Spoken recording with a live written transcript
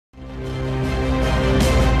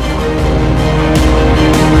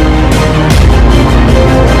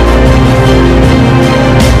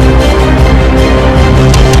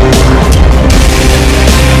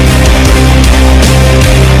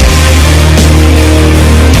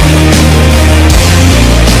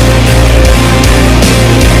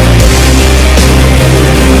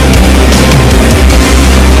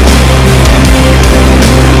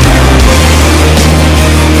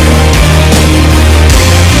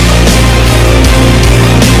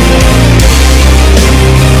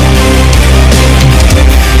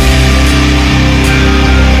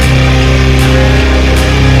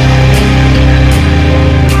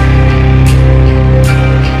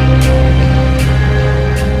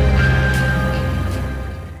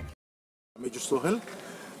Sohail.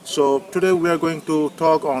 So today we are going to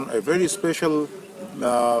talk on a very special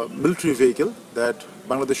military vehicle that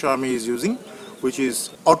Bangladesh Army is using, which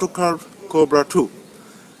is Otokar Cobra 2.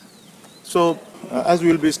 So as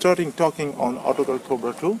we will be starting talking on Otokar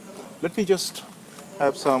Cobra 2, let me just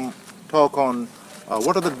have some talk on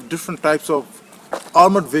what are the different types of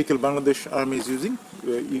armored vehicle Bangladesh Army is using.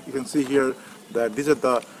 You can see here that these are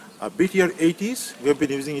the BTR 80s. We have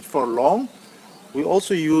been using it for long. We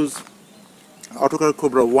also use Otokar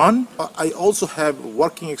Cobra 1. I also have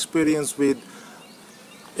working experience with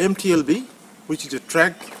MTLB, which is a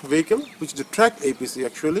tracked vehicle, which is a tracked APC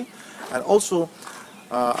actually, and also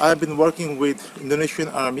I have been working with Indonesian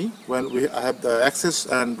Army when I have the access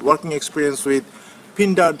and working experience with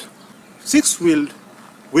Pindad 6-wheeled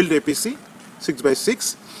APC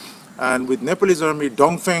 6x6, and with Nepalese Army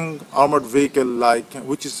Dongfeng armored vehicle,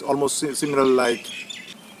 which is almost similar like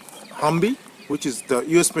Humvee, which is the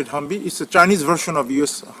US made Humvee. It's a Chinese version of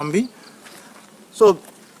US Humvee. So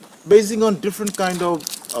basing on different kind of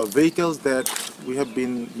vehicles that we have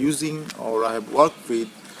been using or I have worked with,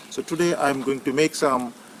 so today I'm going to make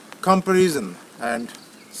some comparison and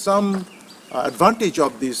some advantage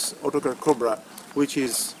of this Otokar Cobra, which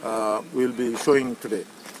is we'll be showing today.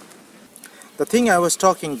 The thing I was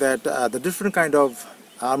talking that the different kind of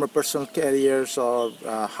armored personnel carriers or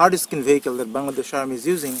hard skin vehicle that Bangladesh Army is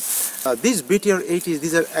using, these BTR 80s,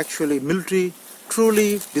 these are actually military,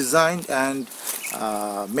 truly designed and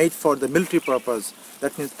made for the military purpose.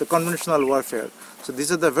 That means the conventional warfare. So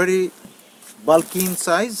these are the very bulky in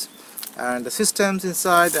size, and the systems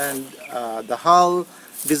inside and the hull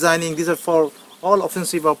designing, these are for all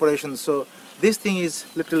offensive operations. So this thing is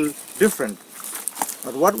little different.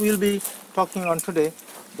 But what we'll be talking on today,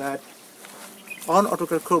 that on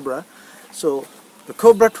Otokar Cobra, so the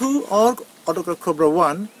Cobra 2 or Otokar Cobra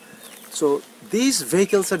 1, so these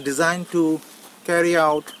vehicles are designed to carry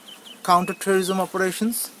out counter-terrorism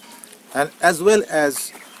operations and as well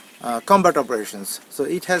as combat operations. So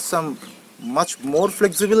it has some much more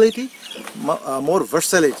flexibility, more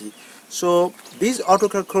versatility. So this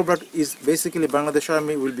Otokar Cobra is basically Bangladesh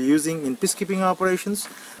Army will be using in peacekeeping operations.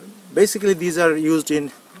 Basically these are used in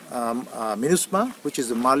MINUSMA, which is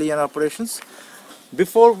the Malian operations.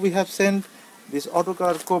 Before we have sent this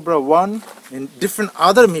Otokar Cobra 1 in different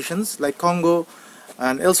other missions like Congo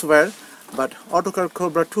and elsewhere, but Otokar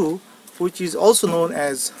Cobra 2, which is also known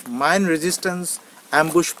as mine resistance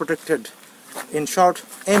ambush protected, in short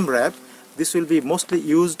MRAP, this will be mostly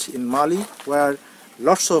used in Mali where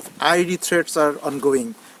lots of IED threats are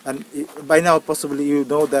ongoing, and by now possibly you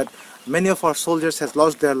know that many of our soldiers has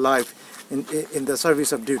lost their life in the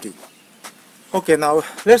service of duty. Okay, now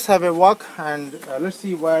let's have a walk and let's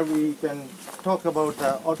see where we can talk about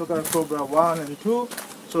Otokar Cobra 1 and 2.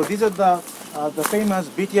 So these are the famous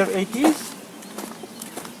BTR 80s,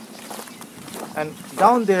 and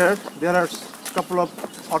down there are a couple of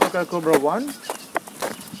Otokar Cobra 1,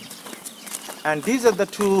 and these are the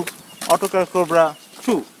two Otokar Cobra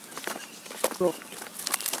 2.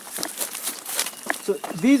 So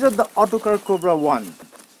these are the Otokar Cobra 1.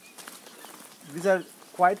 These are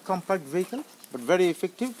quite compact vehicle, but very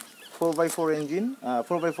effective, 4x4 engine,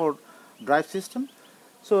 4x4 drive system.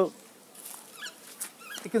 So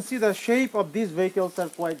you can see the shape of these vehicles are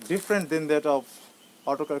quite different than that of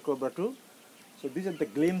Otokar Cobra 2. So these are the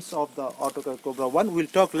glimpse of the Otokar Cobra 1. We'll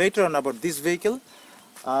talk later on about this vehicle.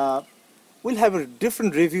 We'll have a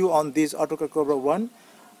different review on this Otokar Cobra 1.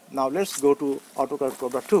 Now let's go to Otokar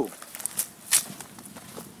Cobra 2.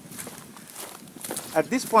 At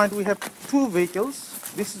this point we have two vehicles.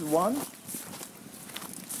 This is one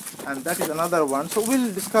and that is another one. So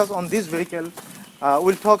we'll discuss on this vehicle.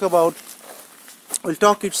 We'll talk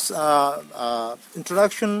its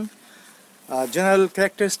introduction, general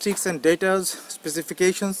characteristics and data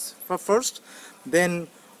specifications first. Then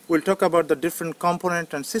we'll talk about the different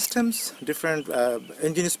component and systems, different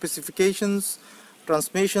engine specifications,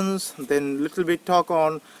 transmissions, then little bit talk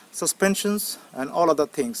on suspensions and all other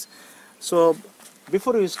things. So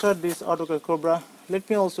before we start this Otokar Cobra, let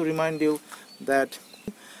me also remind you that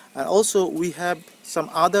also we have some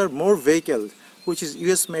other more vehicle which is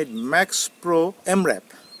US made Max Pro MRAP,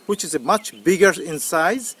 which is a much bigger in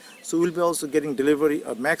size. So we'll be also getting delivery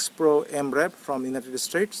of Max Pro MRAP from the United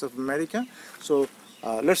States of America. So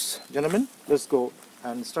gentlemen, let's go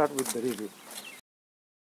and start with the review.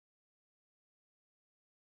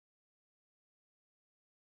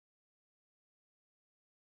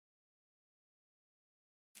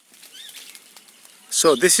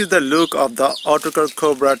 So this is the look of the Otokar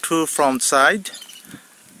Cobra 2 from side.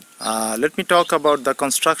 Let me talk about the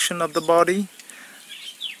construction of the body.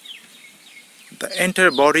 The entire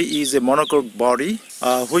body is a monocoque body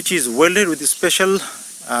which is welded with special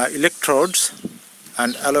electrodes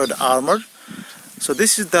and alloyed armor. So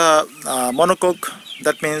this is the monocoque.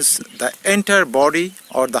 That means the entire body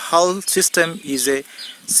or the hull system is a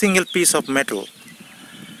single piece of metal.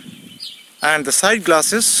 And the side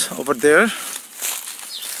glasses over there,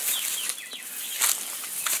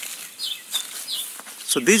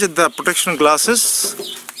 so these are the protection glasses.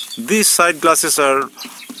 These side glasses are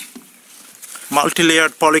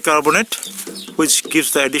multi-layered polycarbonate, which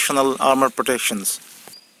gives the additional armor protections.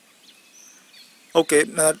 Okay,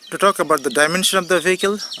 now to talk about the dimension of the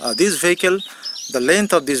vehicle, the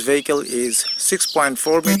length of this vehicle is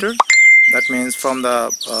 6.4 meter. That means from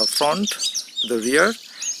the front to the rear,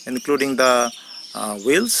 including the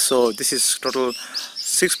wheels. So this is total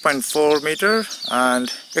 6.4 meter, and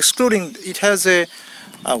excluding, it has a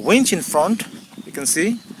winch in front. You can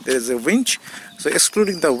see there is a winch. So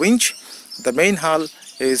excluding the winch, the main hull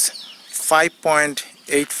is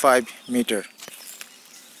 5.85 meter.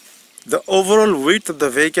 The overall width of the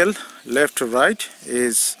vehicle, left to right,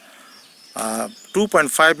 is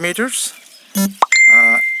 2.5 meters,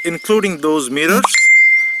 including those mirrors,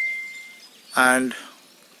 and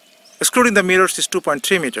excluding the mirrors is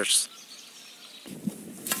 2.3 meters.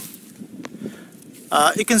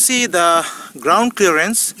 You can see the ground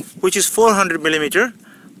clearance, which is 400 millimeter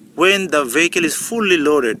when the vehicle is fully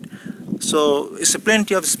loaded. So it's a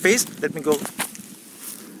plenty of space. Let me go.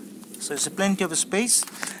 So it's a plenty of space.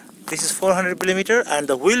 This is 400 millimeter, and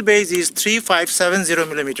the wheelbase is 3570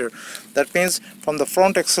 millimeter. That means from the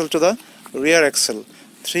front axle to the rear axle,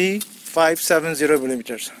 3570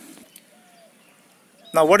 millimeters.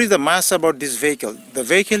 Now, what is the mass about this vehicle? The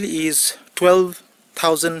vehicle is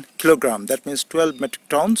 12,000 kilogram. That means 12 metric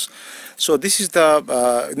tons. So this is the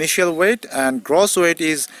initial weight, and gross weight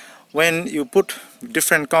is when you put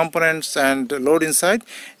different components and load inside,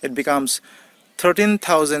 it becomes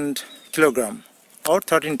 13,000 kilogram or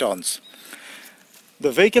 13 tons.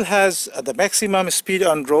 The vehicle has the maximum speed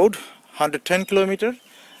on road 110 kilometer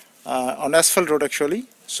on asphalt road actually.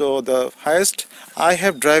 So the highest I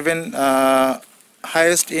have driven,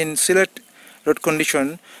 highest in Sylhet road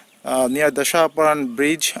condition, near the Shahaparan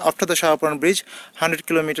bridge, after the Shahaparan bridge, 100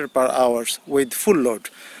 kilometer per hour with full load.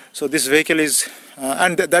 So this vehicle is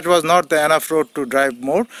and that was not the enough road to drive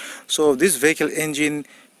more. So this vehicle engine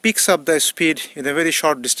picks up the speed in a very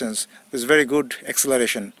short distance. There's very good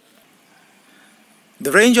acceleration.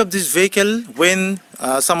 The range of this vehicle, when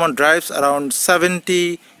someone drives around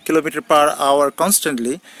 70 km per hour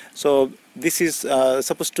constantly, so this is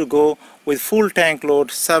supposed to go with full tank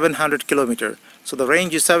load 700 km. So the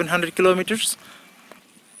range is 700 kilometers.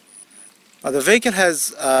 The vehicle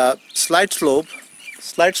has slight slope.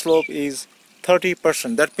 Slight slope is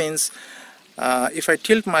 30%. That means if I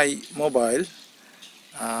tilt my mobile,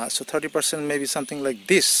 so 30% maybe something like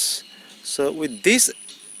this. So with this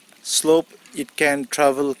slope it can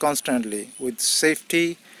travel constantly with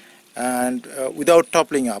safety and without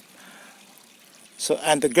toppling up. So,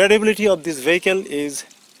 and the gradability of this vehicle is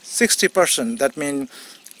 60%. That means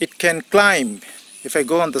it can climb. If I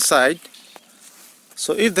go on the side,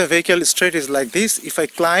 so if the vehicle straight is like this, if I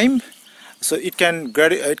climb, so it can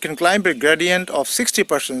climb a gradient of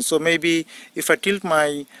 60%. So maybe if I tilt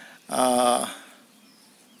my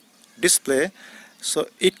display, so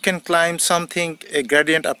it can climb something, a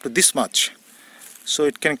gradient up to this much. So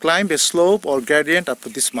it can climb a slope or gradient up to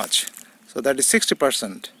this much. So that is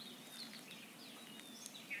 60%.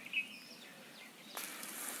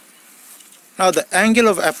 Now the angle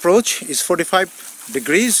of approach is 45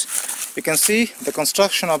 degrees. You can see the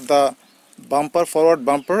construction of the bumper, forward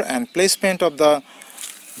bumper, and placement of the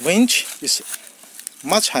winch is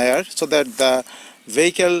much higher, so that the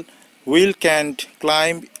vehicle wheel can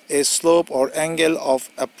climb a slope or angle of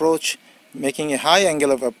approach, making a high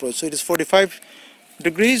angle of approach. So it is 45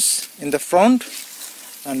 degrees in the front,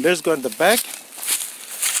 and let's go at the back.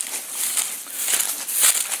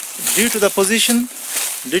 Due to the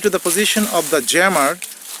position of the jammer,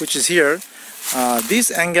 which is here, this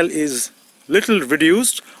angle is little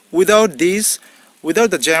reduced. Without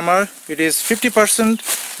the jammer it is 50%,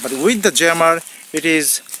 but with the jammer it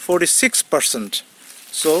is 46%.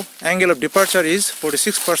 So angle of departure is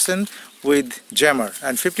 46% with jammer,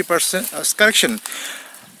 and 50% correction,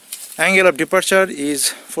 angle of departure is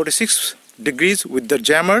 46 degrees with the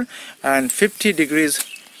jammer and 50 degrees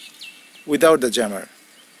without the jammer.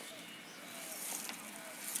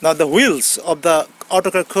 Now the wheels of the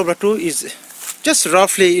Otokar Cobra 2 is just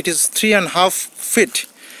roughly, it is 3.5 feet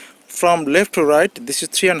from left to right. This is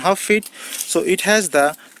 3.5 feet. So it has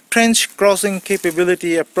the trench crossing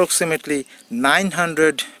capability approximately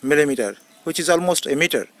 900 millimeter. which is almost a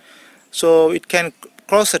meter. So it can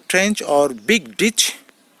cross a trench or big ditch,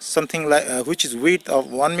 something like which is width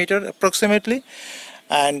of 1 meter approximately,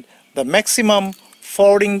 and the maximum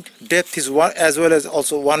fording depth is one, as well as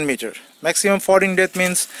also 1 meter. Maximum fording depth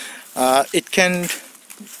means it can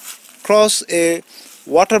cross a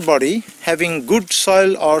water body having good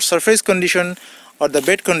soil or surface condition or the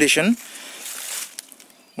bed condition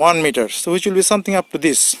 1 meter, so which will be something up to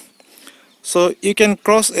this. So you can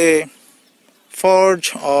cross a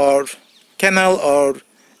forge or canal or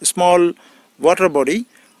small water body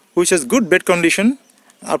which has good bed condition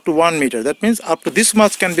up to 1 meter. That means up to this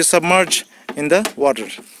much can be submerged in the water.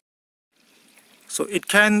 So it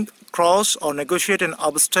can cross or negotiate an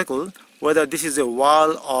obstacle, whether this is a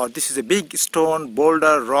wall or this is a big stone,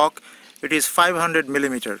 boulder, rock. It is 500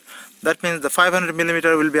 millimeter. That means the 500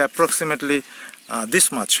 millimeter will be approximately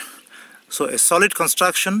this much. So a solid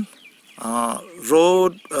construction,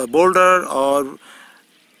 road, boulder, or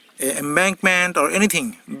a embankment or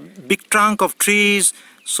anything, big trunk of trees,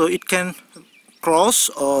 so it can cross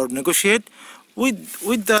or negotiate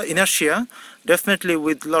with the inertia. Definitely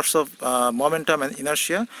with lots of momentum and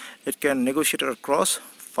inertia, it can negotiate or cross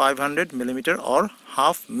 500 millimeter or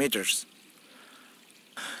half meters.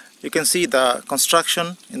 You can see the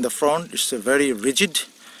construction in the front. It's a very rigid,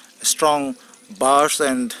 strong bars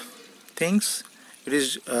and things. It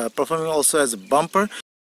is performing also as a bumper.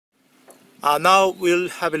 Now we'll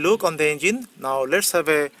have a look on the engine. Now let's have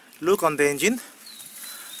a look on the engine.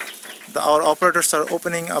 Our operators are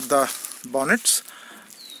opening up the bonnets,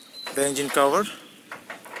 the engine cover.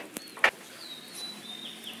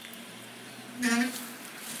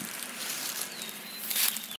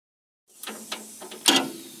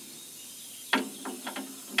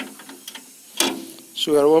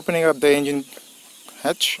 So we are opening up the engine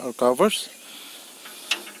hatch or covers.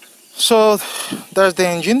 So that's the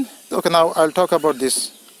engine. Okay, now I'll talk about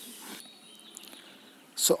this.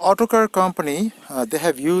 So Otokar company, they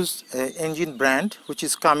have used an engine brand which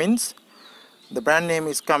is Cummins. The brand name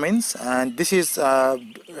is Cummins, and this is a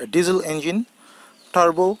diesel engine,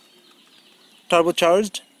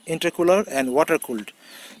 turbocharged, intercooler and water cooled.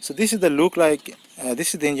 So this is the look like.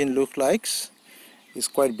 This is the engine look likes. It's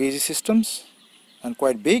quite busy systems and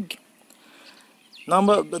quite big.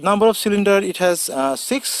 Number of cylinder, it has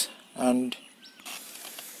 6, and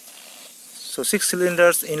so 6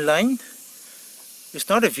 cylinders inline. It's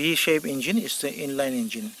not a V-shaped engine, it's an inline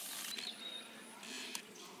engine.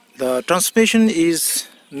 The transmission is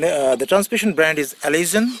the transmission brand is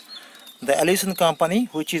Allison, the Allison company,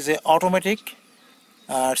 which is a automatic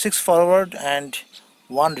 6 forward and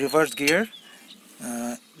 1 reverse gear.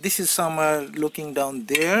 This is somewhere looking down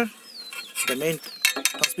there. The main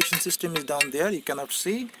transmission system is down there. You cannot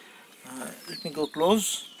see. Let me go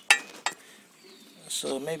close.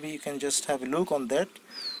 So maybe you can just have a look on that.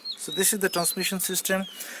 So this is the transmission system.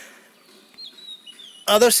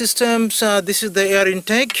 Other systems, this is the air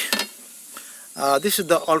intake. This is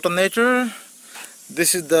the alternator.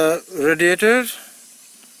 This is the radiator.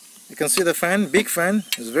 You can see the fan, big fan.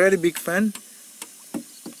 It's a very big fan.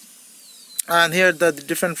 And here the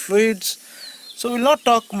different fluids. So we'll not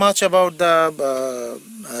talk much about the.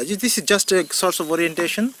 This is just a source of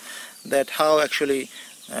orientation, that how actually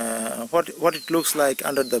what it looks like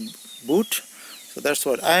under the boot. So that's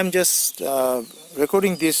what I am just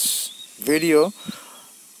recording this video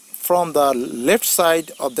from the left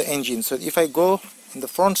side of the engine. So if I go in the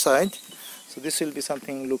front side, so this will be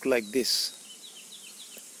something look like this.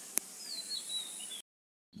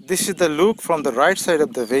 This is the look from the right side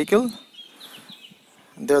of the vehicle.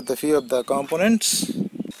 There are the few of the components.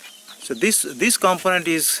 So this component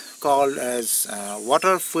is called as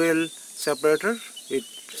water fuel separator. It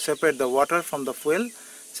separates the water from the fuel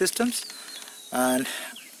systems. And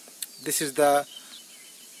this is the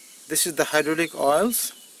hydraulic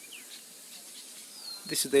oils.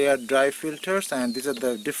 This is the air dry filters, and these are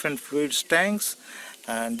the different fluids tanks,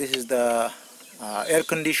 and this is the air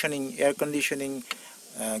conditioning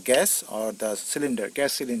gas, or the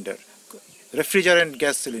gas cylinder, refrigerant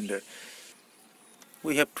gas cylinder.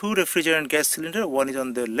 We have 2 refrigerant gas cylinder. One is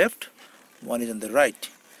on the left, one is on the right.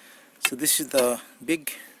 So this is the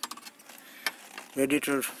big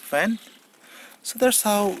radiator fan. So that's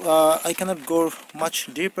how I cannot go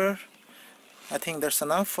much deeper. I think that's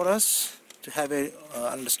enough for us to have a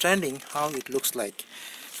understanding how it looks like.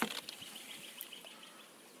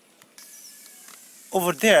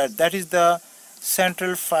 Over there, that is the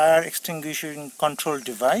central fire extinguishing control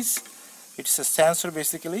device. It's a sensor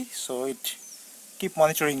basically, so it keep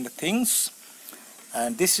monitoring the things.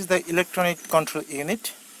 And this is the electronic control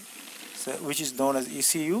unit, so, which is known as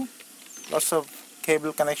ECU. Lots of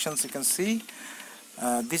cable connections you can see.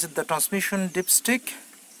 This is the transmission dipstick,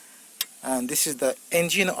 and this is the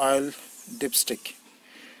engine oil dipstick.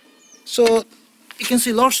 So you can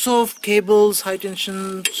see lots of cables, high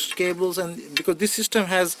tension cables, and because this system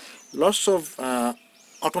has lots of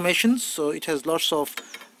automations, so it has lots of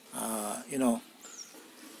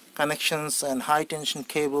connections and high tension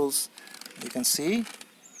cables. You can see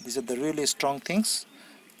these are the really strong things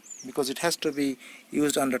because it has to be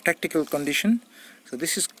used under tactical condition. So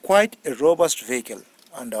this is quite a robust vehicle,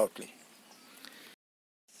 undoubtedly.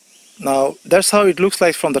 Now that's how it looks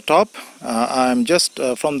like from the top. I'm just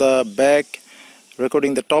from the back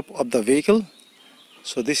recording the top of the vehicle.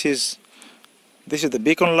 So this is the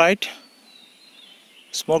beacon light,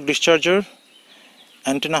 smoke discharger,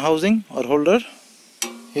 antenna housing or holder.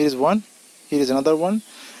 Here is one, here is another one.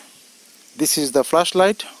 This is the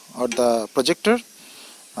flashlight or the projector.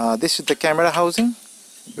 This is the camera housing,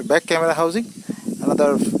 the back camera housing.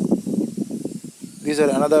 These are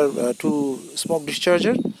another two smoke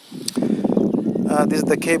discharger. This is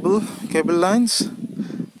the cable lines.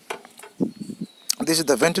 This is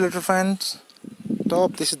the ventilator fans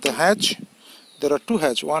top. This is the hatch. There are two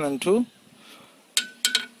hatch, 1 and 2.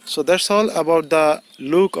 So that's all about the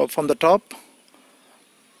look from the top.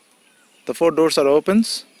 The 4 doors are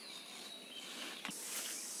opens.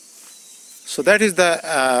 So that is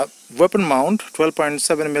the weapon mount,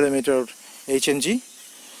 12.7mm HNG.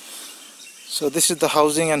 So this is the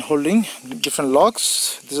housing and holding, different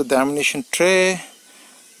locks. This is the ammunition tray,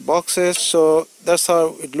 boxes. So that's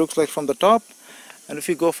how it looks like from the top. And if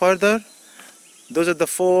you go further, those are the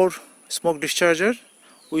 4 smoke discharger.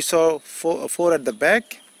 We saw 4 at the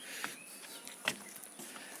back,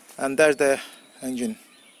 and that's the engine.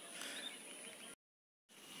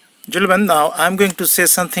 Gentlemen, now I'm going to say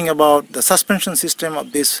something about the suspension system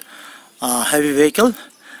of this heavy vehicle.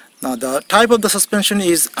 Now the type of the suspension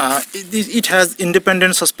is it has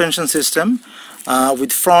independent suspension system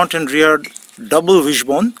with front and rear double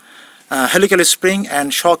wishbone, helical spring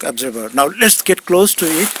and shock absorber. Now let's get close to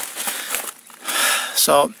it.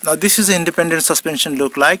 So now this is independent suspension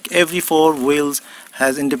look like. Every 4 wheels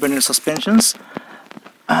has independent suspensions,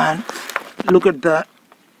 and look at the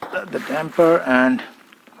damper, and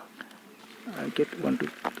I want to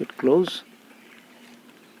get close.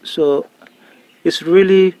 So it's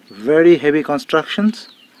really very heavy constructions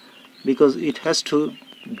because it has to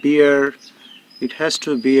bear,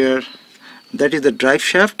 that is the drive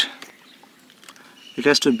shaft. It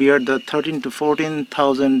has to bear the 13 to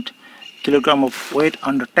 14,000 kilogram of weight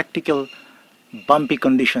under tactical bumpy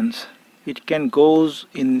conditions. It can goes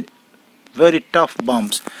in very tough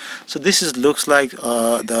bumps. So this looks like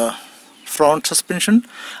the front suspension.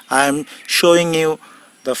 I am showing you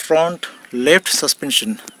the front left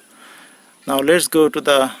suspension. Now let's go to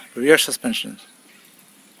the rear suspension.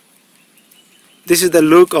 This is the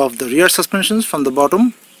look of the rear suspensions from the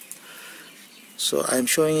bottom. So I am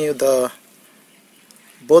showing you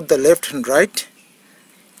both the left and right.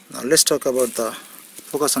 Now let's talk about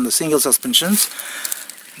focus on the single suspensions.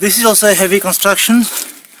 This is also a heavy construction.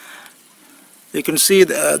 You can see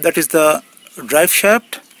that is the drive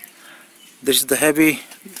shaft. This is the heavy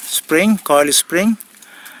spring, coil spring,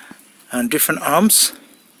 and different arms.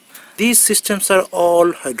 These systems are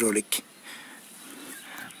all hydraulic.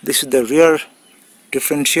 This is the rear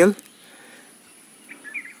differential.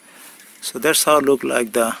 So that's how it look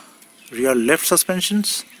like the rear left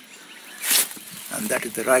suspensions, and that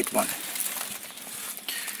is the right one.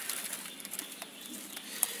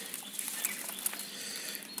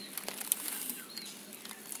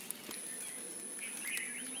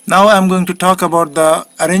 Now I'm going to talk about the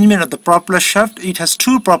arrangement of the propeller shaft. It has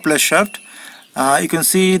 2 propeller shafts. You can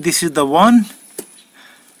see this is the one,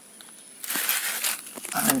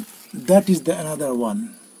 and that is the another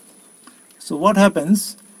one. So what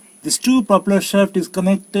happens? This 2 propeller shaft is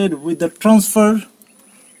connected with the transfer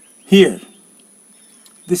here.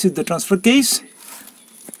 This is the transfer case.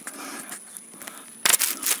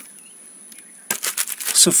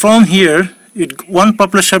 So from here, one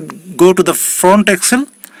propeller shaft go to the front axle,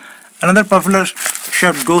 another propeller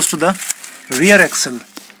shaft goes to the rear axle.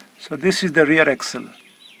 So this is the rear axle.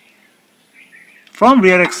 From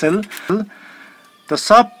rear axle, the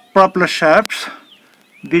sub propeller shafts,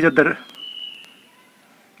 these are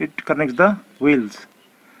it connects the wheels.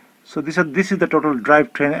 So this is the total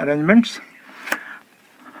drivetrain arrangements.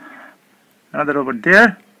 Another over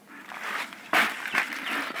there.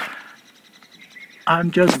 I'm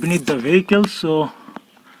just beneath the vehicle, so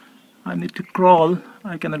I need to crawl.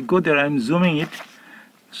 I cannot go there. I'm zooming it.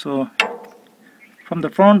 So from the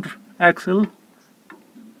front axle,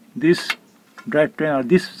 this drivetrain, or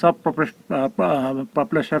this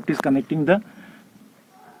propeller shaft is connecting the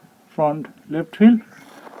front left wheel,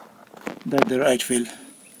 that the right wheel.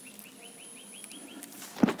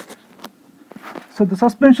 So the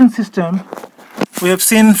suspension system we have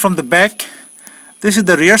seen from the back. This is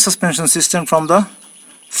the rear suspension system from the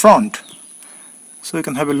front. So you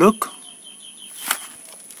can have a look.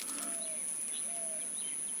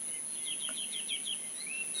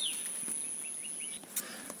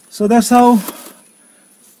 So that's how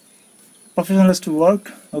professionals to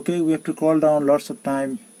work. Okay, we have to crawl down lots of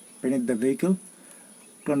time beneath the vehicle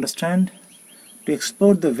to understand, to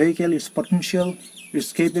explore the vehicle, its potential,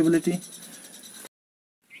 its capability.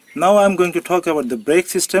 Now I'm going to talk about the brake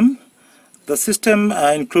system. The system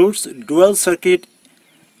includes dual circuit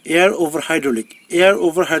air over hydraulic. Air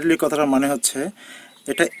over hydraulic কথাটা মানে হচ্ছে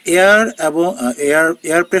এটা air এবং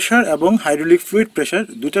air pressure এবং hydraulic fluid pressure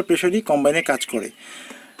দুটো প্রেসারই কম্বাইনে কাজ করে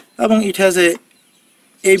এবং it has a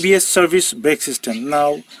ABS service brake system. Now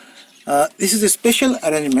this is a special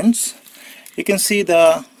arrangements. You can see the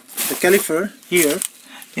caliper here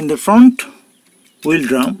in the front wheel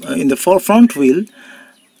drum. In the front wheel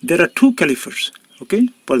there are two calipers, okay,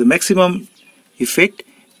 for the maximum effect.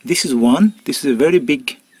 This is one. This is a very big,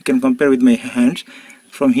 you can compare with my hands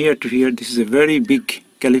from here to here. This is a very big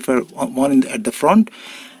caliper, one at the front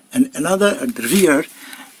and another at the rear.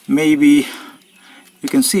 Maybe you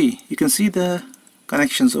can see the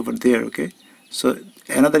connections over there, okay. So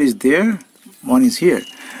another is there, one is here.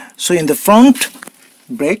 So in the front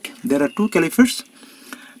brake there are two calipers.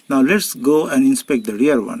 Now let's go and inspect the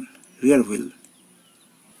rear one, rear wheel.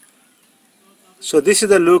 So this is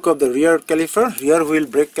the look of the rear caliper, rear wheel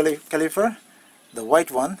brake caliper, the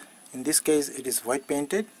white one. In this case it is white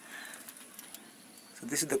painted. So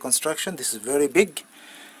this is the construction. This is very big.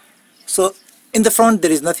 So in the front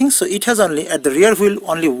there is nothing, so it has only at the rear wheel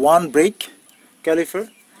only one brake caliper,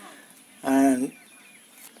 and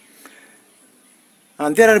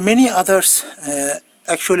there are many others.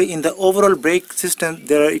 Actually in the overall brake system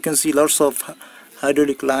there are, you can see lots of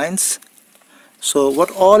hydraulic lines. So what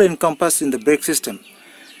all encompassed in the brake system,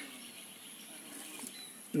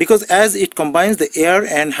 because as it combines the air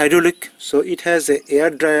and hydraulic, so it has a air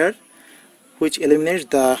dryer which eliminates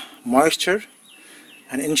the moisture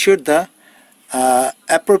and ensure the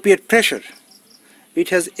appropriate pressure. It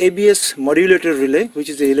has ABS modulator relay, which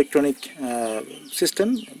is an electronic system,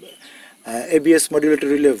 ABS modulator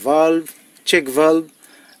relay valve, check valve,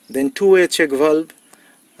 then two-way check valve,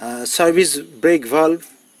 service brake valve,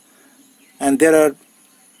 and there are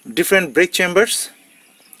different brake chambers.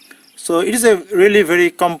 So it is a really very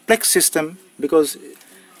complex system, because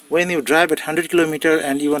when you drive at 100 km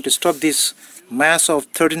and you want to stop this mass of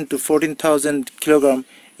 13 to 14,000 kg,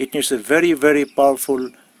 it needs a very, very powerful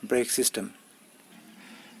brake system.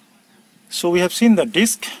 So we have seen the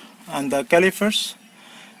disc and the calipers.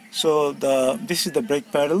 So this is the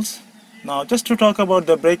brake pedals. Now just to talk about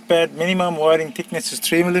the brake pad, minimum wiring thickness is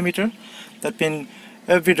 3 mm. That means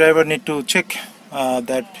every driver need to check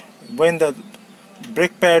that when the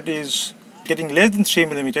brake pad is getting less than 3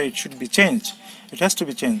 mm, it should be changed. It has to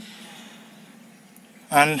be changed.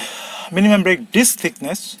 And minimum brake disc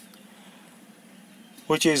thickness,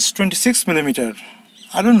 which is 26 mm.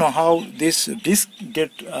 I don't know how this disc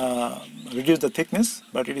get reduce the thickness,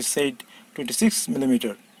 but it is said 26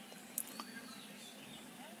 mm.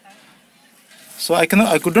 So I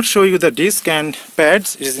could not show you the disc and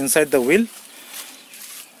pads. It is inside the wheel.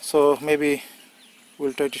 So maybe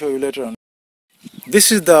we'll try to show you later on.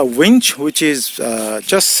 This is the winch, which is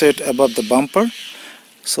just set above the bumper.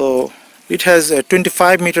 So it has a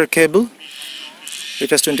 25-meter cable. It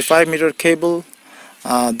has 25-meter cable.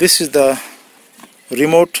 This is the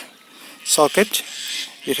remote socket.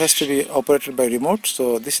 It has to be operated by remote.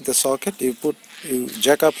 So this is the socket. You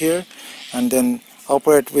jack up here and then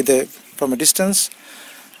operate with from a distance.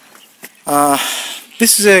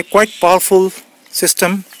 This is a quite powerful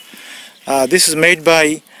system. This is made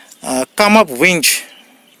by come-up winch,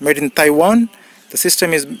 made in Taiwan. The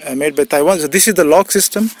system is made by Taiwan. So this is the lock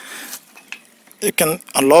system. You can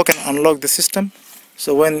unlock and unlock the system.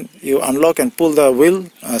 So when you unlock and pull the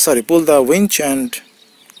pull the winch and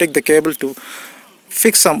take the cable to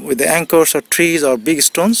fix some with the anchors or trees or big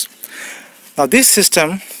stones. Now this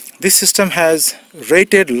system has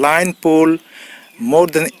rated line pull more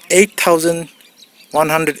than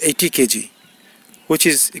 8,180 kg, which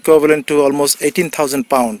is equivalent to almost 18,000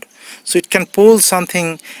 pounds. So it can pull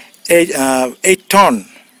something 8 ton,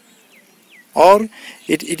 or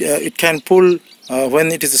it can pull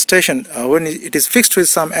when it is stationed, when it is fixed with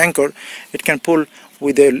some anchor, it can pull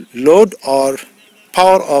with a load or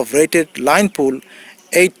power of rated line pull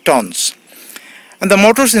 8 tons. And the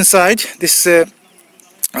motors inside this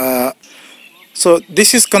so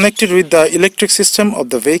this is connected with the electric system of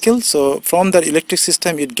the vehicle. So from the electric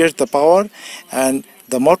system it gets the power, and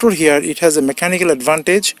the motor here, it has a mechanical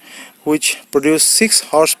advantage which produce 6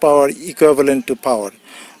 horsepower equivalent to power.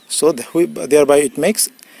 So thereby it makes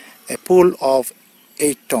a pull of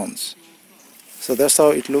 8 tons. So that's how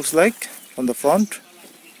it looks like from the front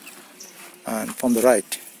and from the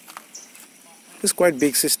right. It's quite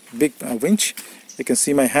big winch. You can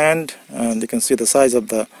see my hand and you can see the size of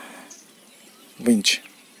the winch.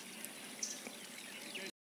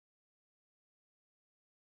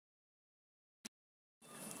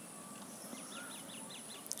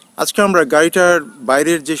 আজকে আমরা গাড়িটার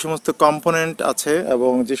বাইরের যে সমস্ত component আছে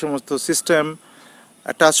এবং যে সমস্ত সিস্টেম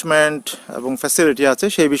অ্যাটাচমেন্ট এবং ফ্যাসিলিটি আছে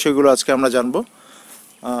সেই বিষয়গুলো আজকে আমরা জানবো।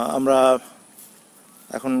 আমরা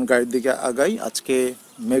এখন গাড়ির দিকে আগাই। আজকে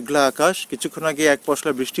মেঘলা আকাশ, কিছুক্ষণ আগে এক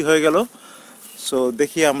পশলা বৃষ্টি হয়ে গেল। সো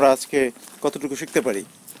দেখি আমরা আজকে কতটুকু শিখতে পারি।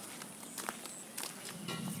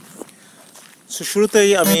 সো শুরুতেই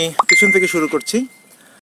আমি পিছন থেকে শুরু করছি।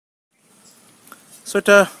 সো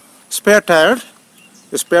এটা স্পেয়ার টায়ার,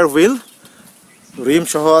 স্পেয়ার হুইল, রিম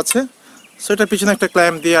সহ আছে। সো এটা পিছনে একটা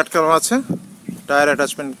ক্ল্যাম্প দিয়ে আটকানো আছে, tyre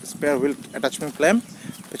attachment, spare wheel attachment clamp.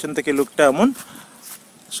 পেছন থেকে লুকটা এমন।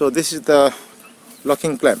 So this is the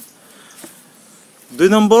locking clamp.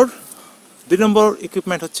 দুই নম্বর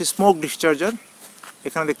ইকুইপমেন্ট হচ্ছে স্মোক ডিসচার্জার।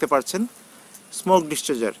 এখানে দেখতে পাচ্ছেন স্মোক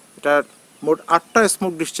ডিসচার্জার। এটার মোট 8টা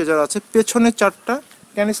স্মোক ডিসচার্জার আছে। পেছনে 4টা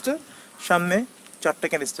ক্যানিস্টার, সামনে 4টা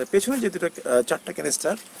ক্যানিস্টার। পেছনে যে 4টা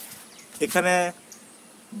ক্যানিস্টার, এখানে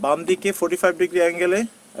বাম দিকে 45 ডিগ্রি অ্যাঙ্গেলে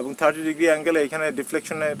এবং 30 ডিগ্রি অ্যাঙ্গেলে এখানে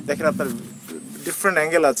ডিফ্লেকশনে দেখেন আপনার ডিফারেন্ট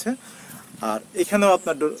অ্যাঙ্গেল আছে। আর এখানেও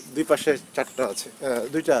আপনার দুই পাশে 4টা আছে,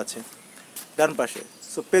 2টা আছে ডান পাশে।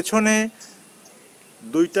 সো পেছনে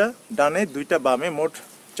 2টা, ডানে 2টা, বামে মোট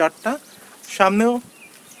 4টা। সামনেও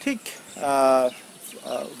ঠিক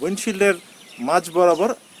উইন্ডশিল্ডের মাঝ বরাবর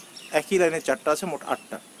একই লাইনে 4টা আছে, মোট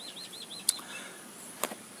 8টা।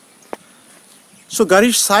 সো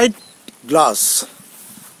গাড়ির সাইড গ্লাস,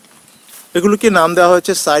 এগুলোকে নাম দেওয়া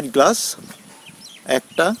হয়েছে সাইড গ্লাস।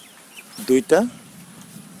 1টা, 2টা।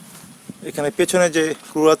 এখানে পেছনে যে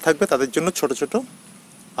ক্রুরা থাকবে তাদের জন্য ছোট ছোট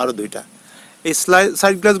আরও 2টা। এই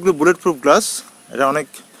সাইড গ্লাসগুলো বুলেট প্রুফ গ্লাস। এটা অনেক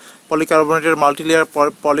পলিকার্বনেটের, মাল্টিলেয়ার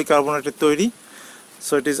পলিকার্বনেটের তৈরি।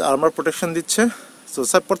 So it is armour protection দিচ্ছে। সো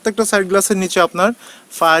প্রত্যেকটা সাইড গ্লাসের নিচে আপনার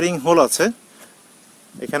ফায়ারিং হোল আছে।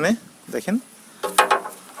 এখানে দেখেন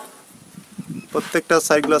প্রত্যেকটা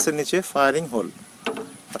সাইড গ্লাসের নিচে ফায়ারিং হোল,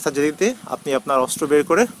 অর্থাৎ যেদিকে আপনি আপনার অস্ত্র বের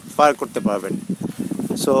করে ফায়ার করতে পারবেন।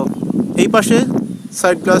 সো এই পাশে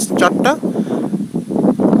সাইড গ্লাস 4টা,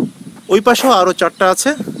 ওই পাশেও আরও 4টা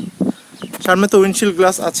আছে। সামনে তো উইন্ডশিল্ড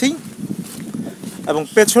গ্লাস আছেই, এবং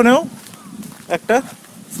পেছনেও একটা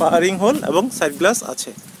ফায়ারিং হোল এবং সাইড গ্লাস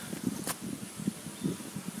আছে।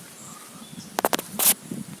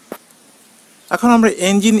 এখন আমরা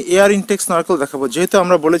ইঞ্জিন এয়ার ইনটেক স্নরকেল দেখাবো। যেহেতু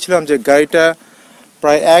আমরা বলেছিলাম যে গাড়িটা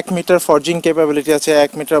প্রায় 1 মিটার ফর্জিং ক্যাপাবিলিটি আছে।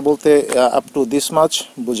 1 মিটার বলতে আপ টু দিস মাচ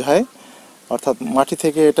বোঝায়, অর্থাৎ মাটি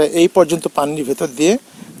থেকে এটা এই পর্যন্ত পানির ভেতর দিয়ে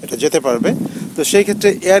এটা যেতে পারবে। তো সেই ক্ষেত্রে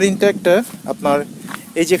এয়ার ইনটেকটা আপনার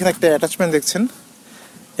এই যে এখানে একটা অ্যাটাচমেন্ট দেখছেন,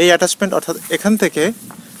 এই অ্যাটাচমেন্ট অর্থাৎ এখান থেকে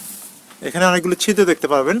এখানে অনেকগুলো ছিদ্র দেখতে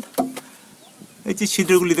পাবেন। এই যে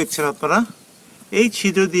ছিদ্রগুলি দেখছেন আপনারা, এই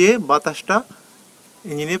ছিদ্র দিয়ে বাতাসটা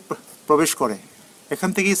ইঞ্জিনে প্রবেশ করে। এখান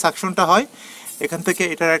থেকেই সাকশনটা হয়। এখান থেকে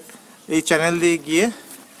এটার এই চ্যানেল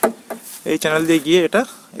দিয়ে গিয়ে এটা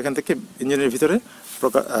এখান থেকে ইঞ্জিনের ভিতরে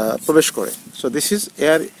প্রবেশ করে। So this is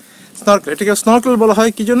air snorkel. এটাকে স্নরকেল বলা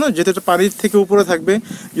হয় কি জন্য? যেহেতু এটা পানির থেকে উপরে থাকবে,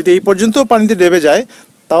 যদি এই পর্যন্ত পানিতে ডেবে যায়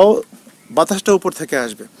তাও বাতাসটা উপর থেকে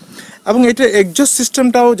আসবে। এবং এটা এক্সজস্ট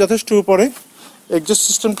সিস্টেমটাও যথেষ্ট উপরে। এক্সজস্ট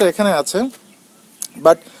সিস্টেমটা এখানে আছে,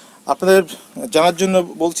 বাট আপনাদের জানার জন্য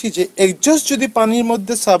বলছি যে এক্সজস্ট যদি পানির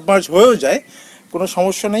মধ্যে সাবমার্জ হয়েও যায় কোনো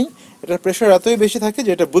সমস্যা নেই। এটার প্রেশার এতই বেশি থাকে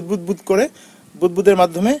যে এটা বুদবুদ করে বুদবুদের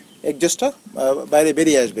মাধ্যমে এক্সজস্টটা বাইরে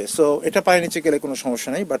বেরিয়ে আসবে। সো এটা পানির নিচে গেলে কোনো সমস্যা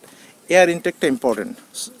নেই, বাট এয়ার ইনটেকটা ইম্পর্টেন্ট,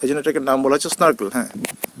 এই জন্য এটাকে নাম বলা হচ্ছে স্নরকেল। হ্যাঁ,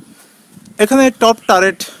 এখানে টপ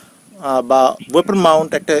টারেট বা ওয়েপন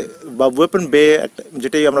মাউন্ট একটা বা ওয়েপন বে একটা,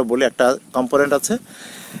 যেটাই আমরা বলি, একটা কম্পোনেন্ট আছে।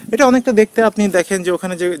 এটা অনেকটা দেখতে আপনি দেখেন যে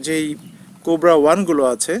ওখানে যেই কোবরা 1গুলো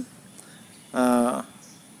আছে,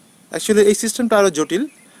 অ্যাকচুয়ালি এই সিস্টেমটা আরও জটিল।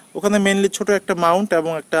 ওখানে মেনলি ছোট একটা মাউন্ট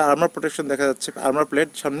এবং একটা আর্মার প্রোটেকশন দেখা যাচ্ছে, আর্মার প্লেট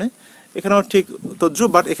সামনে। এখানেও ঠিক তদ্রুপ,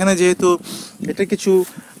 বাট এখানে যেহেতু এটা কিছু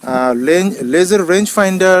লেজার রেঞ্জ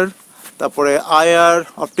ফাইন্ডার, তারপরে আইআর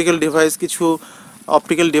অপটিক্যাল ডিভাইস, কিছু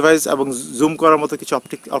অপটিক্যাল ডিভাইস এবং জুম করার মতো কিছু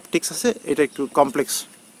অপটিক্স আছে, এটা একটু কমপ্লেক্স।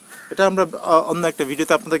 এটা আমরা অন্য একটা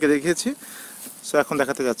ভিডিওতে আপনাদেরকে দেখিয়েছি, সো এখন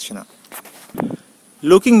দেখাতে যাচ্ছি না।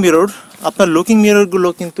 লুকিং মিরর, আপনার লুকিং মিররগুলো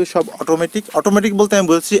কিন্তু সব অটোমেটিক বলতে আমি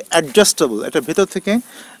বলছি অ্যাডজাস্টেবল, এটা ভেতর থেকে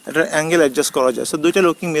এটার অ্যাঙ্গেল অ্যাডজাস্ট করা যায়। সো দুইটা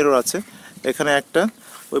লুকিং মিরর আছে, এখানে একটা,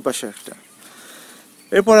 ওই পাশে একটা।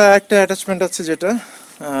 এরপর একটা অ্যাটাচমেন্ট আছে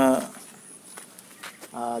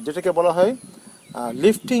যেটাকে বলা হয়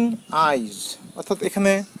লিফটিং আইজ, অর্থাৎ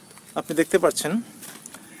এখানে আপনি দেখতে পাচ্ছেন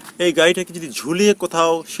এই গাড়িটাকে যদি ঝুলিয়ে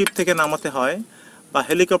কোথাও শিপ থেকে নামাতে হয় বা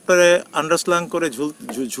হেলিকপ্টারে আন্ডারস্লাং করে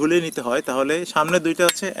ঝুলিয়ে নিতে হয়, তাহলে সামনে দুইটা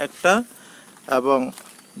আছে, একটা এবং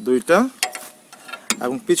দুইটা,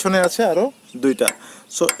 এবং পিছনে আছে আরও দুইটা।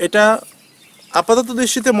 সো এটা আপাতত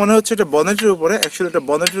দৃষ্টিতে মনে হচ্ছে এটা বনেটের উপরে, অ্যাকচুয়ালি এটা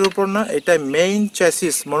বনেটের উপর না, এটা মেইন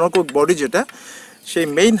চ্যাসিস মনোকক বডি যেটা, সেই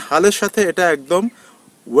মেইন হালের সাথে এটা একদম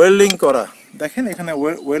ওয়েল্ডিং করা। দেখেন এখানে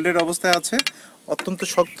ওয়েল্ডের অবস্থায় আছে, অত্যন্ত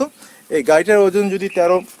শক্ত। এই গাড়িটার ওজন যদি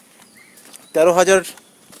 13,000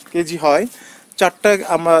 কেজি হয়, চারটা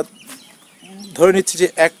আমরা ধরে নিচ্ছি যে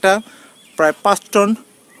একটা প্রায় 5 টন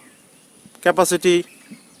ক্যাপাসিটি,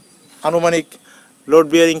 আনুমানিক লোড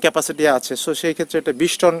বিয়ারিং ক্যাপাসিটি আছে। সো সেই ক্ষেত্রে এটা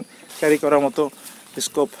 20 টন ক্যারি করার মতো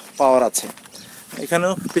স্কোপ পাওয়ার আছে।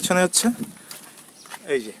 এখানেও পিছনে হচ্ছে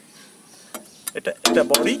এই যে এটা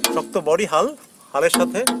বডি, শক্ত বডি, হালের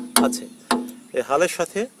সাথে আছে, এই হালের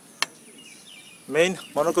সাথে মেইন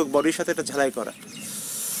মনোকক বডির সাথে এটা ঝালাই করা।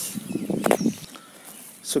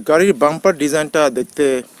 সো গাড়ির বাম্পার ডিজাইনটা দেখতে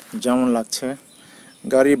যেমন লাগছে,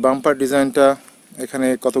 গাড়ির বাম্পার ডিজাইনটা এখানে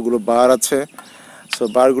কতগুলো বার আছে। সো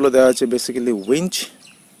বারগুলো দেওয়া আছে বেসিক্যালি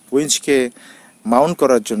উইঞ্চকে মাউন্ট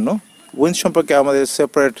করার জন্য। উইঞ্চ সম্পর্কে আমাদের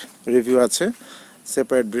সেপারেট রিভিউ আছে,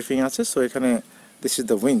 সেপারেট ব্রিফিং আছে। সো এখানে দিস ইজ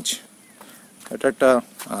দ্য উইঞ্চ, এটা একটা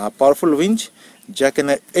পাওয়ারফুল উইঞ্চ যা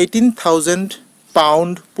কিনা 18,000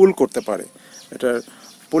 পাউন্ড পুল করতে পারে। এটার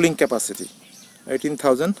পুলিং ক্যাপাসিটি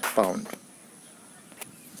 18,000 পাউন্ড।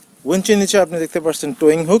 উইঞ্চের নিচে আপনি দেখতে পাচ্ছেন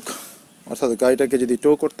টোয়িং হুক, অর্থাৎ গাড়িটাকে যদি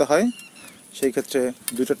টো করতে হয় সেই ক্ষেত্রে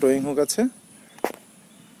দুটো টোয়িং হুক আছে।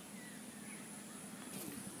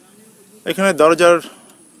 এখানে দরজার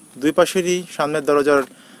দুই পাশেরই, সামনের দরজার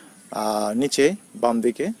নিচে বাম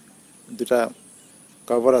দিকে দুটা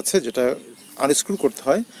কভার আছে যেটা আনস্ক্রু করতে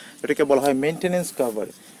হয়, এটাকে বলা হয় মেনটেনেন্স কভার।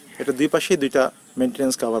 এটা দুই পাশেই দুইটা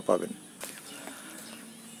মেনটেনেন্স কভার পাবেন।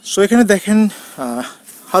 সো এখানে দেখেন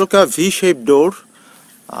হালকা ভি শেপ ডোর,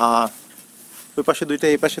 ওই পাশে দুইটা,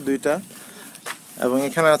 এই পাশে দুইটা, এবং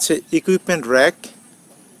এখানে আছে ইকুইপমেন্ট র্যাক।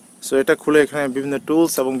 সো এটা খুলে এখানে বিভিন্ন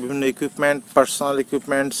টুলস এবং বিভিন্ন equipment, personal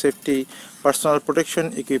equipment, safety, personal protection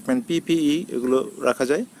equipment, PPE, এগুলো রাখা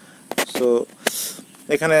যায়। সো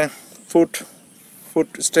এখানে ফুট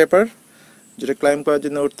স্টেপার, যেটা ক্লাইম্ব করার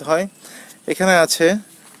জন্য উঠতে হয়। এখানে আছে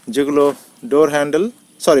যেগুলো ডোর handle,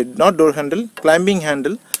 sorry not door handle, climbing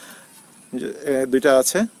handle দুইটা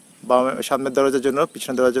আছে, সামনের দরজার জন্য,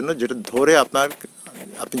 পিছনের দরজার জন্য, যেটা ধরে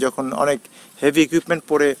আপনি যখন অনেক হেভি ইকুইপমেন্ট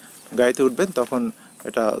পরে গাড়িতে উঠবেন তখন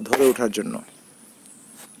এটা ধরে ওঠার জন্য।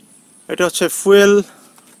 এটা হচ্ছে ফুয়েল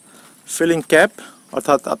ফিলিং ক্যাপ,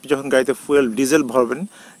 অর্থাৎ আপনি যখন গাড়িতে ডিজেল ভরবেন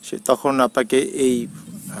তখন আপনাকে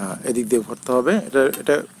এদিক দিয়ে ভরতে হবে।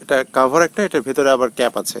 এটা কাভার একটা, এটার ভেতরে আবার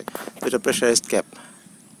ক্যাপ আছে, এটা প্রেসারাইজড ক্যাপ।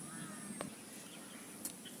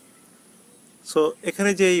 সো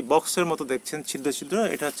এখানে যে এই বক্সের মতো দেখছেন ছিদ্র,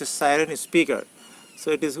 এটা হচ্ছে siren speaker. So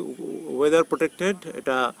it is weather protected.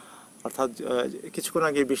 এটা অর্থাৎ কিছুক্ষণ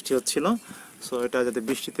আগে বৃষ্টি হচ্ছিল, সো এটা যাতে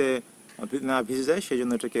বৃষ্টিতে না ভিজে যায় সেই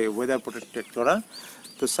জন্য এটাকে ওয়েদার প্রোটেক্টেড করা।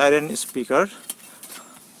 তো সাইরেন স্পিকার।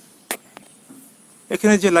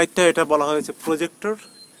 এখানে যে লাইটটা, এটা বলা হয়েছে প্রজেক্টর।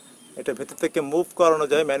 এটা ভেতর থেকে মুভ করানো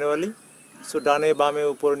যায় ম্যানুয়ালি, সো ডানে বামে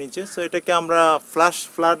উপরে নিচে। সো এটাকে আমরা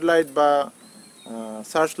ফ্লাড লাইট বা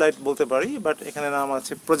সার্চ লাইট বলতে পারি, বাট এখানে নাম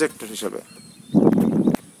আছে প্রজেক্টর হিসেবে।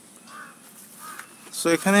 সো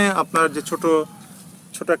এখানে আপনার যে ছোট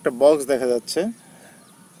একটা বক্স দেখা যাচ্ছে,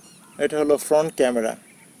 এটা হলো ফ্রন্ট ক্যামেরা।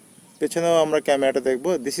 পেছনেও আমরা ক্যামেরাটা দেখব।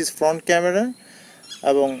 This is front camera.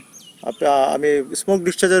 এবং আমি স্মোক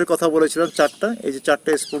ডিসচার্জারের কথা বলেছিলাম চারটা, এই যে চারটা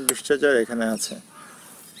স্মোক ডিসচার্জার এখানে আছে।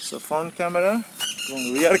 সো ফ্রন্ট ক্যামেরা এবং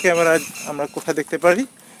রিয়ার ক্যামেরা আমরা কোথায় দেখতে পারি?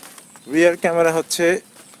 রিয়ার ক্যামেরা হচ্ছে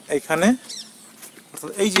এখানে,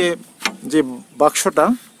 এই যে বাক্সটা,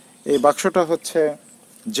 এই বাক্সটা হচ্ছে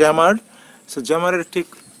জ্যামার। সো জ্যামারের ঠিক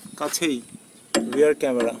কাছেই রিয়ার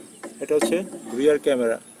ক্যামেরা, এটা হচ্ছে রিয়ার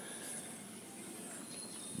ক্যামেরা।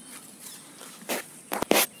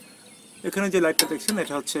 এখানে যে লাইটটা দেখছেন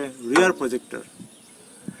এটা হচ্ছে রিয়ার প্রজেক্টর।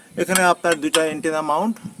 এখানে আপনার দুইটা অ্যান্টেনা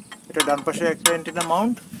মাউন্ট, এটা ডান পাশে একটা অ্যান্টেনা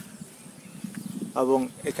মাউন্ট এবং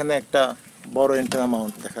এখানে একটা বড় অ্যান্টেনা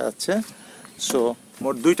মাউন্ট দেখা যাচ্ছে। সো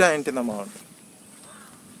মোট দুইটা অ্যান্টেনা মাউন্ট।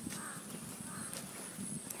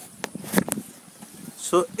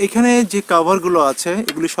 সো এখানে যে কাভারগুলো আছে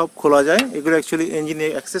এগুলি সব খোলা যায়। এগুলো অ্যাকচুয়ালি ইঞ্জিনে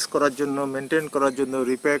অ্যাক্সেস করার জন্য, মেনটেন করার জন্য,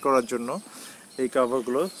 রিপেয়ার করার জন্য এই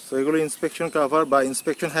কাভারগুলো। সো এগুলো ইন্সপেকশন কাভার বা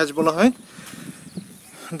ইন্সপেকশন হ্যাচ বলা হয়।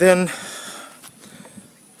 দেন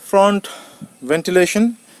ফ্রন্ট ভেন্টিলেশন,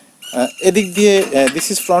 এদিক দিয়ে দিস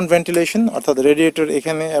ইজ ফ্রন্ট ভেন্টিলেশন, অর্থাৎ রেডিয়েটর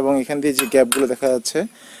এখানে এবং এখান দিয়ে যে গ্যাপগুলো দেখা যাচ্ছে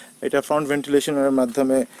এটা ফ্রন্ট ভেন্টিলেশনের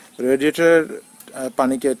মাধ্যমে রেডিয়েটরের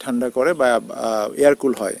পানিকে ঠান্ডা করে বা এয়ার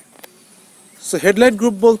কুল হয়। সো হেডলাইট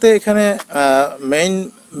গ্রুপ বলতে এখানে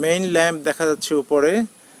মেইন ল্যাম্প দেখা যাচ্ছে উপরে,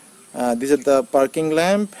 this are the parking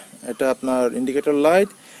lamp, এটা আপনার ইন্ডিকেটর লাইট।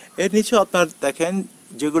 এর নিচেও আপনার দেখেন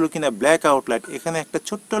যেগুলো কিনা ব্ল্যাক আউট লাইট, এখানে একটা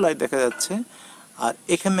ছোট্ট লাইট দেখা যাচ্ছে আর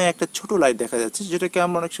এখানে একটা ছোট লাইট দেখা যাচ্ছে, যেটাকে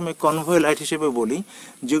আমরা অনেক সময় কনভয় লাইট হিসেবে বলি,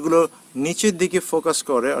 যেগুলো নিচের দিকে ফোকাস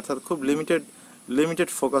করে, অর্থাৎ খুব লিমিটেড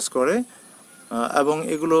ফোকাস করে, এবং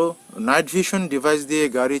এগুলো নাইট ভিশন ডিভাইস দিয়ে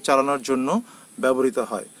গাড়ি চালানোর জন্য ব্যবহৃত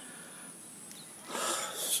হয়।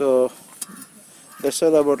 So that's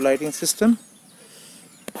all about lighting system.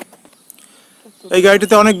 এই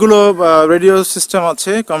গাড়িটিতে অনেকগুলো রেডিও সিস্টেম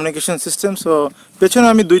আছে, কমিউনিকেশন সিস্টেম। সো পেছনে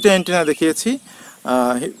আমি দুইটা অ্যান্টেনা দেখিয়েছি,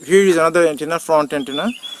 here is another antenna, front antenna.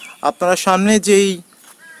 আপনারা সামনে যেই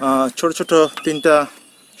ছোট ছোট তিনটা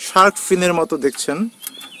শার্ক ফিনের মতো দেখছেন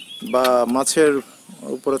বা মাছের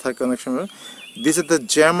উপরে থাকে অনেক সময়, this is the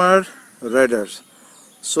jammer radar.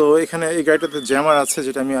 So এখানে এই গাড়িটাতে জ্যামার আছে,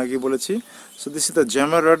 যেটা আমি আগে বলেছি। So this is the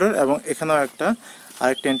jammer radar, এবং এখানেও আরেকটা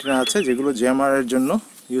অ্যান্টেনা আছে যেগুলো জ্যামারের জন্য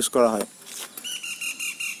ইউজ করা হয়।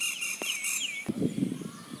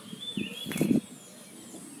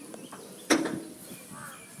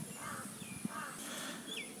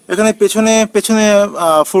 এখানে পেছনে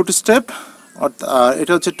ফুট স্টেপ, আর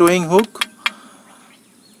এটা হচ্ছে টোয়িং হুক।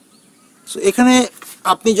 সো এখানে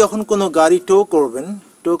আপনি যখন কোনো গাড়ি টো করবেন,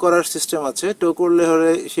 টো করার সিস্টেম আছে। টো করলে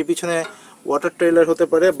হলে সে পিছনে ওয়াটার ট্রেলার হতে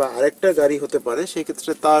পারে বা আরেকটা গাড়ি হতে পারে, সেই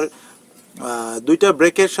ক্ষেত্রে তার দুইটা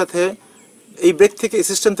ব্রেকের সাথে, এই ব্রেক থেকে,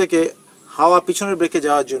 সিস্টেম থেকে হাওয়া পিছনের ব্রেকে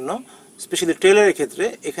যাওয়ার জন্য, স্পেশালি ট্রেলারের ক্ষেত্রে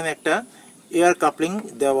এখানে একটা এয়ার কাপলিং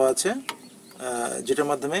দেওয়া আছে, যেটার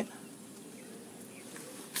মাধ্যমে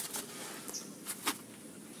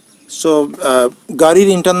সো গাড়ির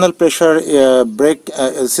ইন্টারনাল প্রেশার ব্রেক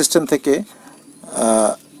সিস্টেম থেকে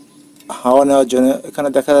হাওয়া নেওয়ার জন্য এখানে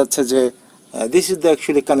দেখা যাচ্ছে যে this is the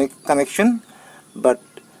actually connection, but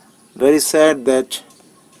very sad that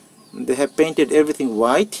they have painted everything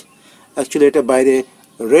white. Actually এটা বাইরে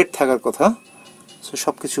রেড থাকার কথা, সো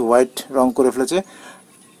সব কিছু হোয়াইট রং করে ফেলেছে।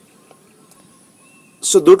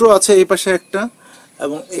 সো দুটো আছে, এই পাশে একটা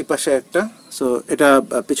এবং এই পাশে একটা। সো এটা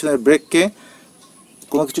পিছনের ব্রেককে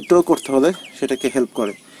কোনো কিছু টো করতে হলে সেটাকে হেল্প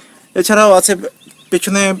করে। এছাড়াও আছে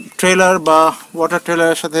পেছনে ট্রেলার বা ওয়াটার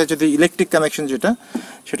ট্রেলারের সাথে যদি ইলেকট্রিক কানেকশন,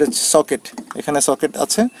 সেটা হচ্ছে সকেট। এখানে সকেট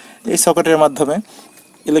আছে, এই সকেটের মাধ্যমে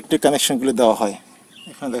ইলেকট্রিক কানেকশনগুলি দেওয়া হয়,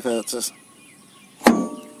 এখানে দেখা যাচ্ছে।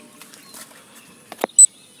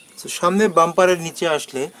 তো সামনে বাম্পারের নিচে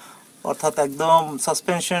আসলে, অর্থাৎ একদম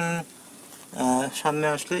সাসপেনশন সামনে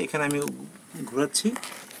আসলে, এখানে আমি ঘোরাচ্ছি,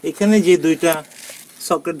 এখানে যে দুইটা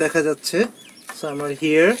সকেট দেখা যাচ্ছে, somewhere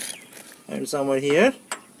here and somewhere here,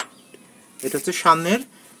 এটা হচ্ছে সামনের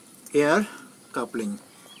এয়ার কাপলিং,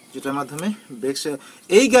 যেটার মাধ্যমে ব্রেক।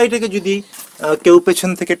 এই গাড়িটাকে যদি কেউ পেছন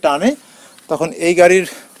থেকে টানে, তখন এই গাড়ির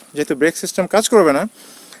যেহেতু ব্রেক সিস্টেম কাজ করবে না,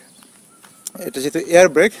 এটা যেহেতু এয়ার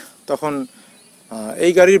ব্রেক, তখন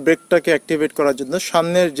এই গাড়ির ব্রেকটাকে অ্যাক্টিভেট করার জন্য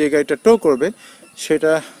সামনের যে গাড়িটা টো করবে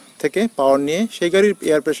সেটা থেকে পাওয়ার নিয়ে, সেই গাড়ির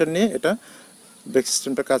এয়ার প্রেশার নিয়ে এটা ব্রেক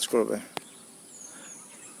সিস্টেমটা কাজ করবে।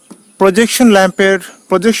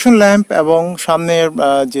 প্রজেকশন ল্যাম্প এবং সামনের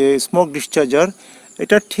যে স্মোক ডিসচার্জার,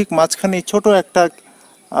 এটার ঠিক মাঝখানে ছোট একটা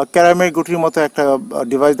ক্যারামেল গুটির মতো একটা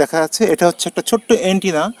ডিভাইস দেখা যাচ্ছে। এটা হচ্ছে একটা ছোট্ট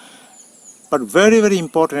antenna, but very very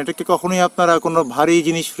important. এটাকে কখনোই আপনারা কোনো ভারী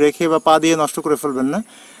জিনিস রেখে বা পা দিয়ে নষ্ট করে ফেলবেন না।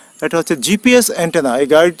 এটা হচ্ছে জিপিএস অ্যান্টেনা। এই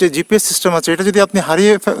গাড়ির যে জিপিএস সিস্টেম আছে, এটা যদি আপনি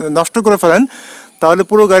নষ্ট করে ফেলেন, তাহলে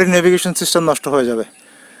পুরো গাড়ির নেভিগেশন সিস্টেম নষ্ট হয়ে যাবে।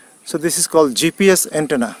 So this is called GPS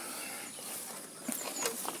antenna.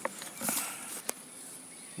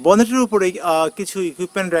 বনেটের উপরে কিছু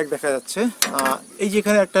ইকুইপমেন্ট র্যাক দেখা যাচ্ছে। এই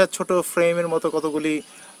যেখানে একটা ছোট ফ্রেমের মতো কতগুলি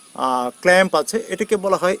ক্ল্যাম্প আছে, এটাকে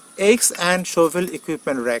বলা হয় x and shovel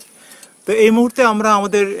equipment rack. তো এই মুহূর্তে আমরা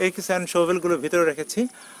আমাদের এক্স অ্যান্ড শোভেলগুলো ভিতরে রেখেছি।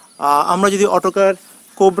 আমরা যদি অটোকার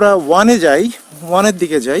কোবরা 1-এ যাই, 1-এর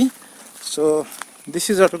দিকে যাই, সো দিস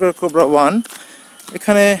ইজ অটোকার কোবরা 1।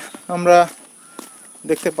 এখানে আমরা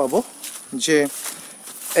দেখতে পাবো যে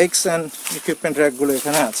এক্স অ্যান্ড ইকুইপমেন্ট র্যাকগুলো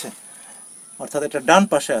এখানে আছে, অর্থাৎ এটা ডান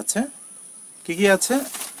পাশে আছে। কি কি আছে?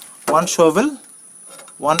 1 শোভেল,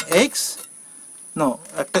 1 এক্স, নো,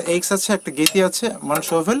 একটা এক্স আছে, একটা গেতি আছে, 1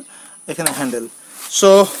 শোভেল, এখানে হ্যান্ডেল।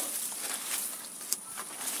 সো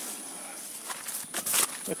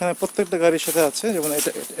এখানে প্রত্যেকটা গাড়ির সাথে আছে, যেমন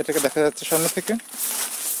এটাকে দেখা যাচ্ছে সামনে থেকে।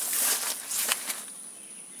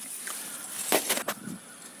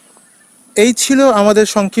 এই ছিল আমাদের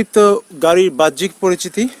সংক্ষিপ্ত গাড়ির বাহ্যিক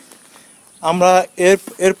পরিচিতি। আমরা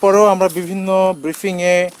এরপরও আমরা বিভিন্ন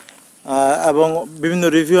ব্রিফিংয়ে এবং বিভিন্ন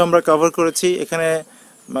রিভিউ আমরা কভার করেছি। এখানে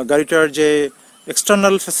গাড়িটার যে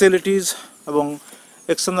এক্সটার্নাল ফ্যাসিলিটিস এবং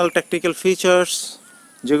এক্সটার্নাল টেকনিক্যাল ফিচার্স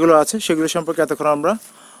যেগুলো আছে সেগুলো সম্পর্কে এতক্ষণ আমরা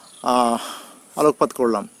আলোকপাত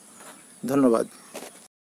করলাম। ধন্যবাদ।